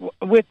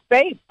with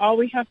faith, all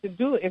we have to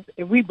do is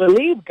if we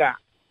believe God.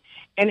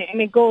 And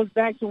it goes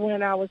back to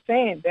when I was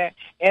saying that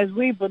as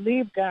we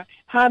believe God,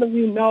 how do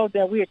we know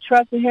that we are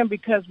trusting Him?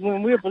 Because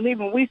when we're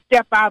believing, we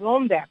step out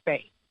on that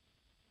faith.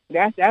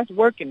 That's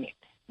working it.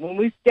 When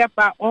we step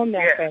out on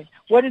that faith,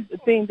 what is the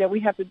thing that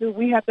we have to do?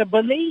 We have to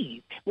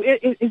believe.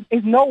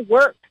 It's no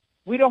work.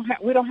 We don't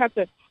have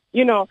to.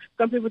 You know,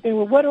 some people think,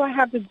 well, what do I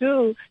have to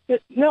do?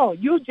 No,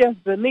 you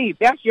just believe.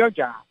 That's your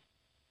job.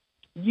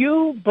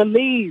 You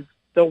believe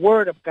the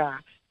Word of God.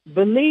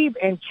 Believe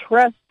and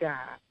trust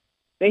God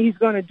that He's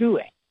going to do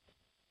it.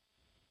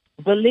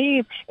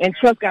 Believe and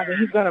trust God that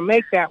He's going to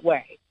make that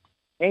way.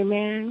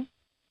 Amen.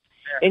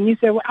 And you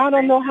say, well, I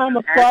don't know how I'm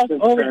going to cross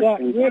over that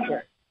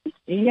river.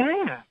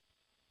 Yeah.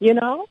 You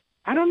know,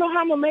 I don't know how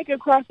I'm going to make it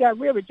across that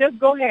river. Just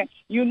go ahead.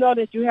 You know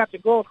that you have to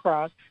go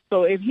across.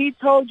 So if He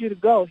told you to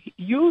go,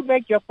 you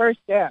make your first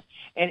step.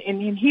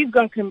 And He's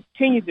going to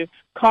continue to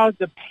cause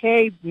the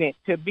pavement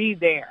to be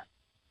there.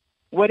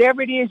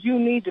 Whatever it is you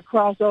need to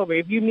cross over.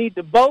 If you need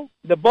the boat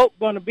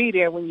going to be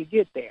there when you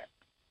get there.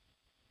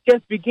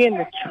 Just begin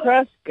to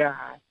trust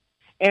God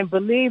and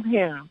believe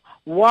Him.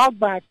 Walk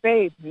by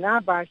faith,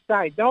 not by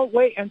sight. Don't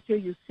wait until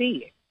you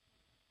see it.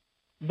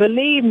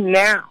 Believe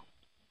now.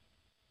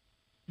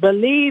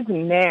 Believe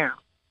now.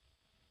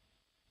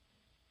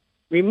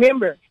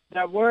 Remember,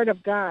 the Word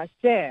of God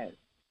says,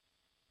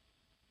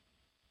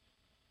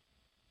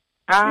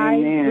 I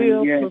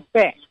will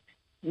perfect.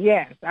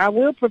 Yes, I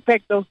will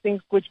perfect those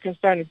things which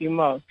concerneth you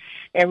most.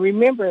 And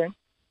remember,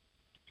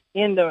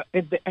 in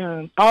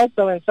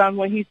also in Psalm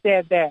when He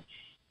said that,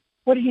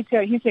 what did He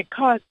tell you? He said,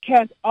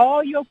 cast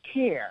all your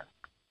care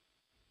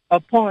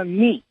upon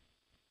me,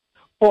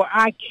 for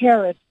I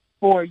care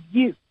for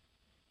you.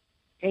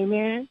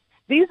 Amen.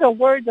 These are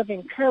words of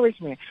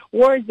encouragement,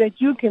 words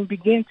that you can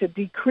begin to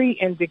decree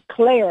and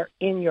declare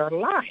in your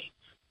life.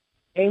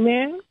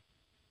 Amen.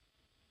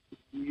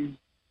 Mm-hmm.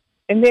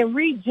 And then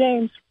read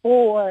James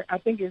 4. I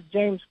think it's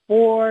James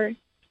 4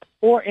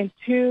 and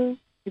 2.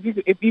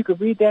 If you could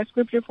read that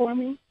scripture for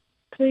me,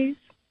 please.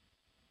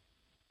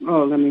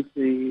 Oh, let me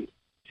see.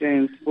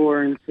 James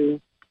 4 and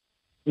 2.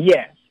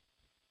 Yes.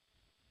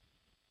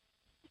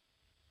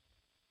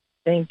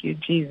 Thank you,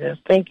 Jesus.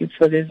 Thank you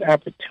for this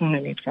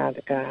opportunity,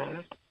 Father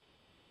God.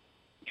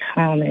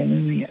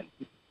 Hallelujah.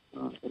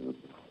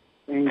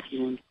 Thank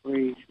you and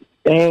praise you.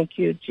 Thank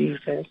you,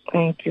 Jesus.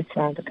 Thank you,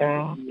 Father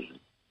God.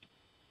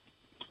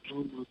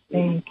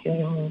 Thank you,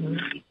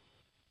 Lord.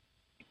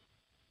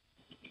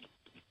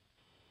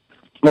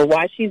 Well,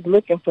 while she's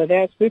looking for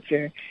that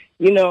scripture,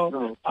 you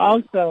know,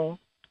 also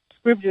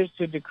scriptures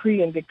to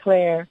decree and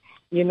declare,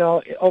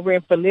 over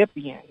in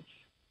Philippians.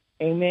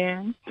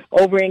 Amen.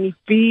 Over in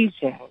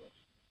Ephesians.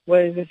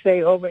 What does it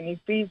say over in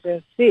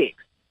Ephesians 6?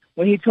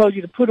 When he told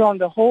you to put on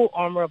the whole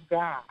armor of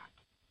God,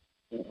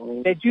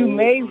 that you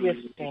may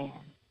withstand.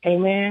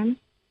 Amen.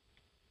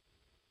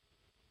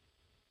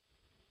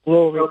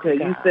 Glory to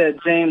God. You said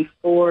James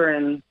 4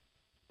 and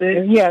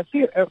 6? Yes,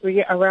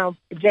 around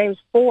James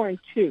 4 and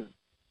 2.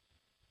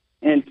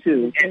 And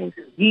 2.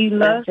 Ye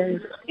lust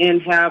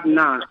and have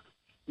not.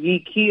 Ye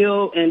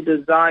kill and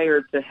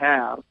desire to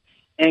have,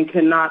 and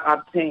cannot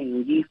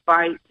obtain. Ye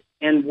fight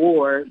and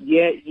war,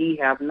 yet ye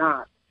have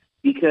not,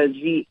 because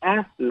ye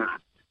ask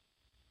not.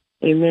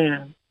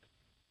 Amen.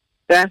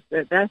 That's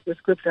the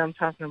scripture I'm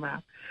talking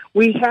about.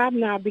 We have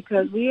not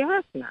because we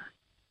ask not.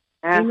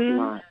 Ask Amen.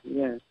 not,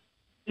 yes.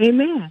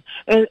 Amen.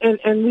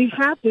 And we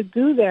have to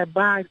do that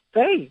by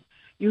faith.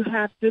 You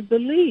have to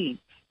believe.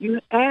 You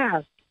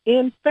ask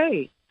in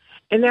faith.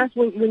 And that's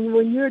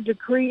when you're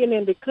decreeing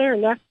and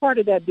declaring, that's part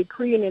of that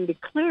decreeing and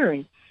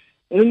declaring.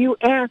 When you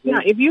ask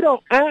not, if you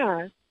don't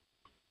ask,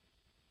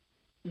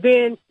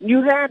 then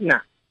you have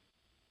not.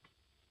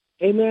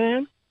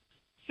 Amen?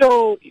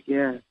 So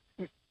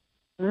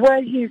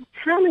what he's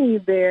telling you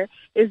there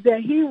is that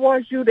he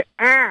wants you to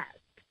ask,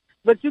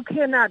 but you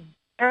cannot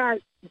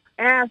ask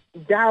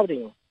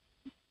doubting.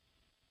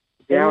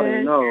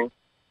 Doubting, no.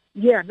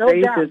 Yeah, no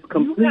faith doubt. Faith is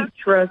complete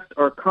trust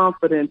or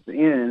confidence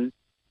in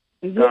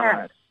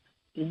God.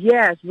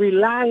 Yes,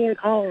 relying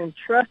on,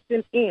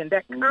 trusting in,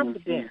 that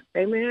confidence,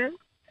 amen?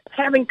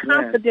 Having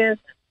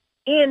confidence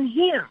in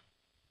him.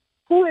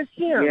 Who is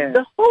him? Yes.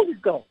 The Holy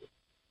Ghost.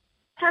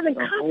 Having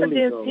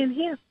confidence in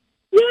him.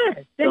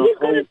 Yes, that he's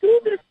going to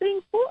do this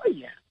thing for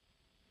you.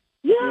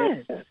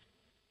 Yes.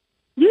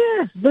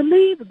 Yes,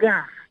 believe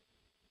God.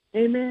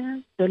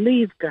 Amen?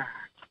 Believe God.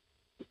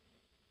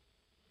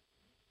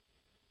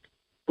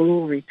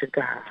 Glory to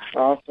God.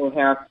 Also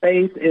have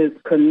faith is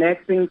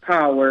connecting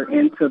power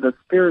into the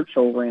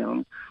spiritual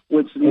realm,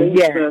 which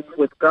links us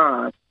with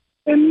God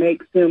and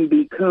makes him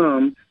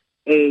become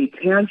a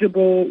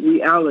tangible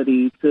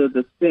reality to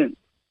the sense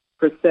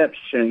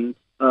perception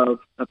of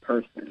a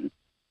person.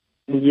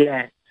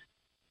 Yes.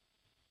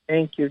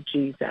 Thank you,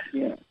 Jesus.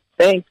 Yes.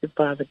 Thank you,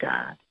 Father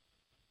God.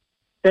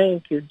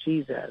 Thank you,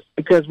 Jesus,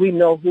 because we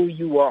know who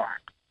you are.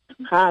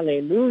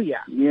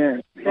 Hallelujah.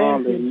 Yes.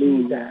 Thank you,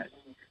 Jesus.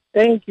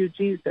 Thank you,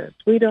 Jesus.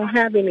 We don't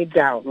have any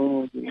doubt.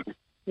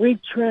 We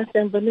trust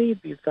and believe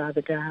you,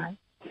 Father God.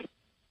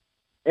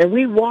 And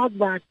we walk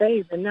by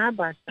faith and not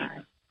by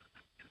sight.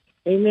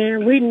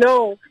 Amen. We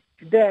know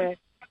that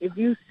if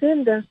you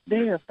send us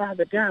there,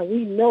 Father God,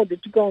 we know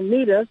that you're going to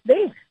meet us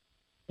there.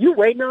 You're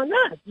waiting on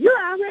us. You're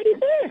already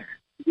there.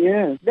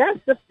 Yes. That's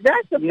the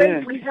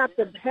faith we have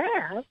to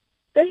have,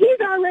 that he's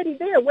already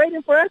there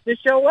waiting for us to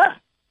show up.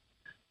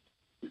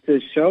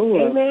 To show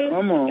up. Amen.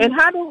 Come on. And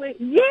how do we,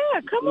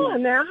 come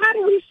on now. How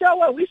do we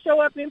show up? We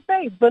show up in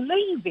faith,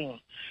 believing.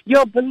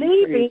 Your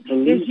believing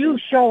is you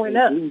showing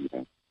up.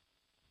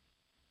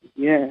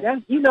 Yeah.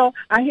 That's,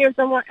 I hear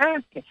someone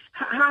asking,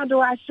 how do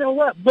I show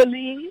up?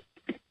 Believe.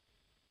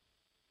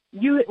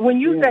 When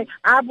you say,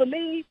 I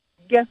believe,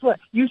 guess what?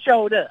 You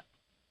showed up.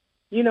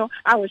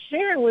 I was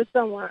sharing with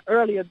someone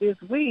earlier this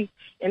week,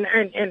 and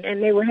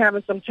they were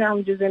having some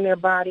challenges in their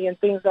body and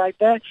things like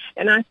that.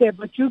 And I said,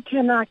 but you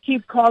cannot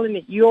keep calling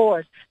it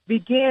yours.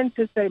 Begin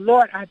to say,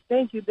 Lord, I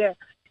thank you that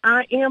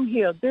I am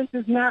healed. This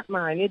is not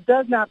mine. It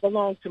does not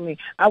belong to me.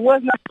 I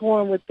was not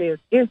born with this.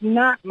 It's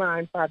not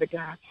mine, Father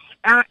God.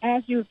 I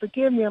ask you to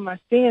forgive me of my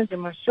sins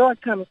and my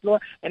shortcomings,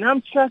 Lord, and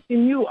I'm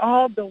trusting you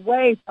all the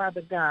way,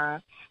 Father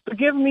God.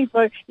 Forgive me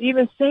for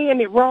even saying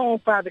it wrong,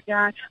 Father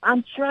God.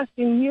 I'm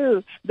trusting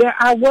you that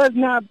I was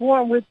not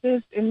born with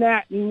this and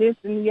that and this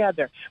and the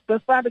other.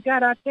 But, Father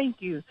God, I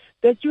thank you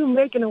that you're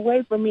making a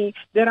way for me,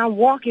 that I'm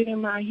walking in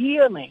my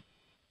healing.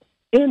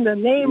 In the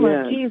name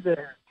of Jesus,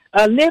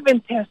 a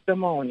living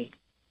testimony.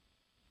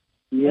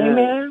 Yes.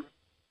 Amen.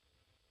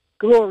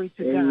 Glory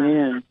to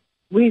God.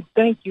 We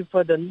thank you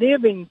for the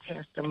living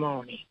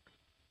testimony.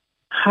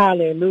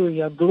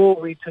 Hallelujah.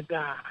 Glory to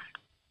God.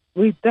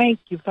 We thank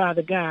you,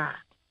 Father God.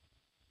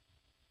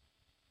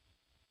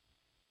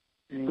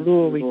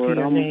 Glory to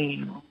your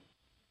name.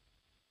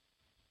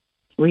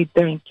 We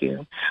thank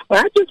you.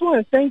 Well, I just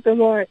want to thank the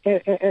Lord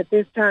at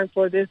this time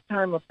for this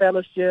time of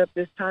fellowship,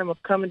 this time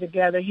of coming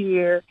together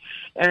here.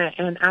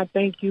 And I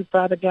thank you,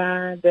 Father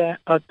God,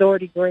 that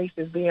Authority Grace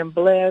is being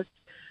blessed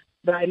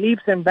by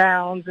leaps and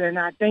bounds. And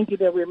I thank you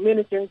that we're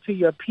ministering to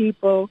your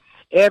people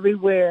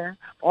everywhere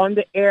on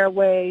the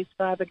airways,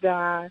 Father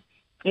God,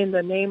 in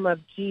the name of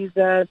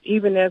Jesus,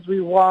 even as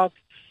we walk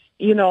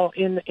in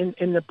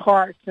the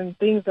parks and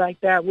things like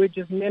that. We're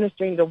just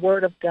ministering the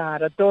word of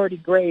God. Authority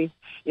Grace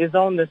is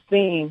on the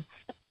scene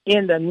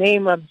in the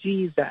name of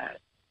Jesus,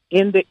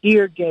 in the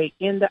ear gate,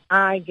 in the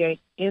eye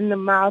gate, in the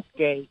mouth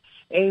gate.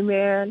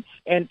 Amen.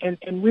 And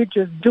we're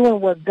just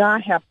doing what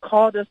God has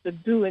called us to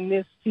do in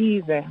this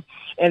season.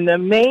 And the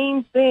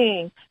main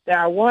thing that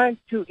I want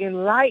to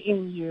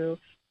enlighten you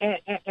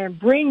and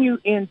bring you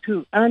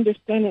into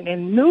understanding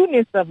and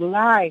newness of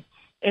life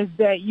is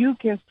that you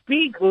can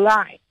speak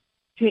life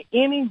to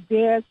any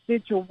dead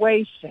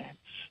situation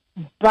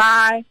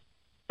by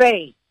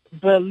faith.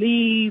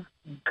 Believe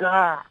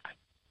God.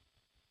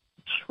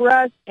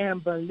 Trust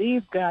and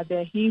believe God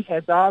that he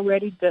has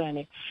already done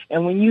it.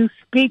 And when you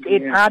speak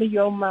it out of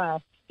your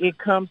mouth, it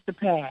comes to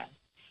pass.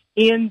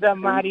 In the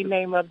mighty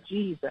name of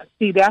Jesus.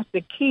 See, that's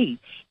the key.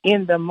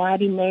 In the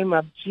mighty name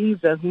of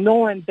Jesus,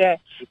 knowing that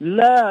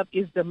love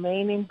is the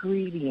main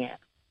ingredient.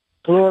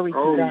 Glory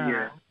to God.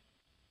 Yeah.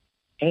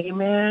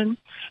 Amen.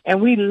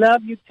 And we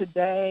love you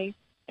today.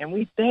 And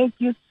we thank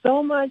you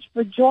so much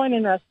for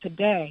joining us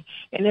today.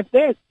 And if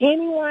there's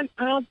anyone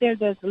out there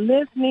that's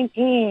listening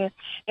in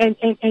and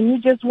you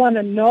just want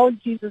to know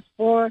Jesus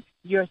for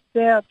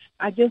yourself,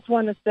 I just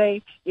want to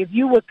say, if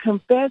you would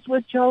confess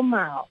with your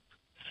mouth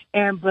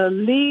and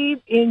believe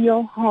in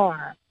your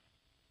heart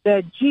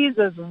that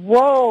Jesus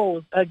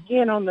rose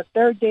again on the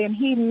third day and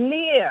he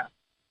lived,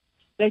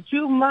 that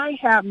you might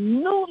have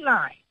new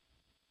life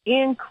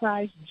in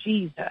Christ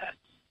Jesus.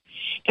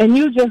 And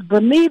you just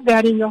believe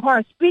that in your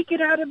heart. Speak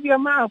it out of your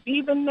mouth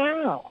even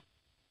now.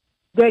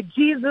 That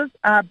Jesus,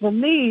 I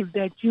believe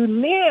that you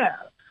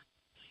live.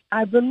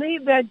 I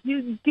believe that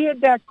you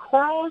did that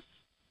cross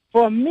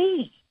for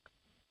me.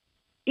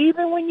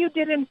 Even when you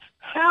didn't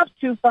have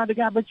to, Father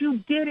God, but you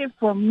did it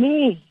for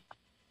me.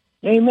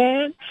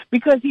 Amen?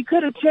 Because he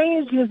could have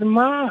changed his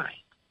mind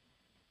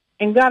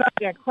and got off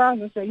that cross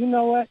and said, you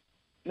know what?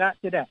 Not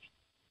today.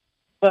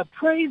 But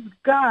praise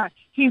God,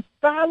 he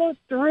followed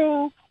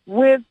through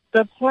with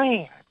the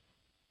plan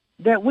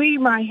that we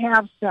might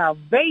have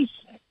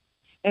salvation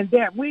and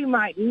that we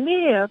might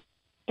live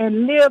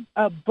and live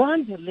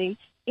abundantly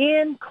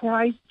in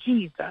Christ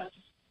Jesus.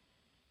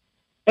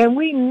 And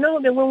we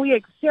know that when we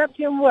accept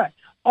him, what?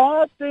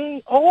 All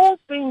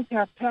things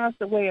have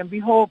passed away, and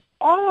behold,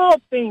 all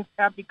things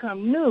have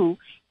become new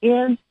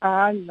in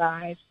our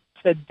lives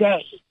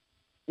today,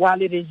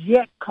 while it is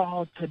yet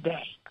called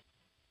today.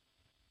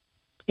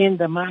 In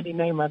the mighty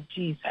name of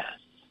Jesus.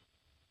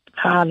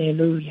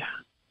 Hallelujah.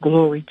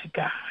 Glory to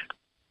God.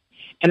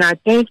 And I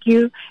thank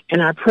you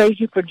and I praise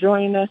you for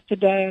joining us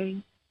today.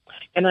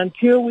 And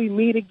until we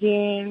meet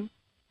again,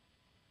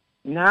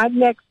 not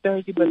next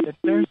Thursday, but the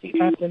Thursday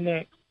after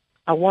next,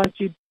 I want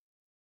you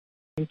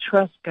to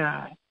trust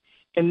God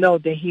and know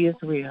that he is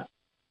real.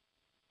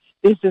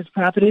 This is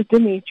Prophetess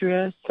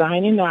Demetria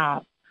signing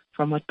out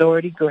from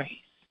Authority Grace.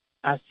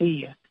 I'll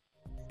see you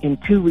in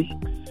 2 weeks.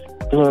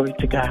 Glory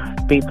to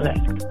God. Be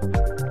blessed.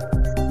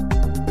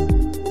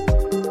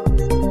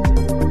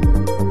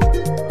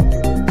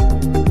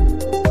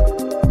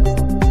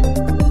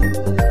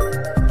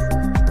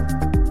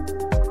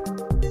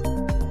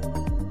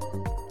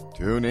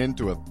 Tune in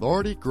to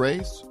Authority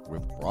Grace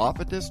with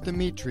Prophetess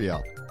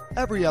Demetria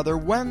every other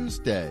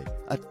Wednesday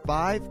at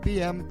 5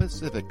 p.m.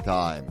 Pacific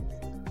Time,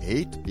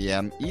 8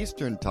 p.m.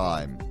 Eastern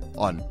Time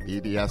on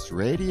PBS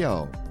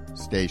Radio,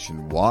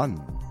 Station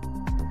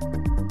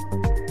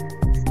 1.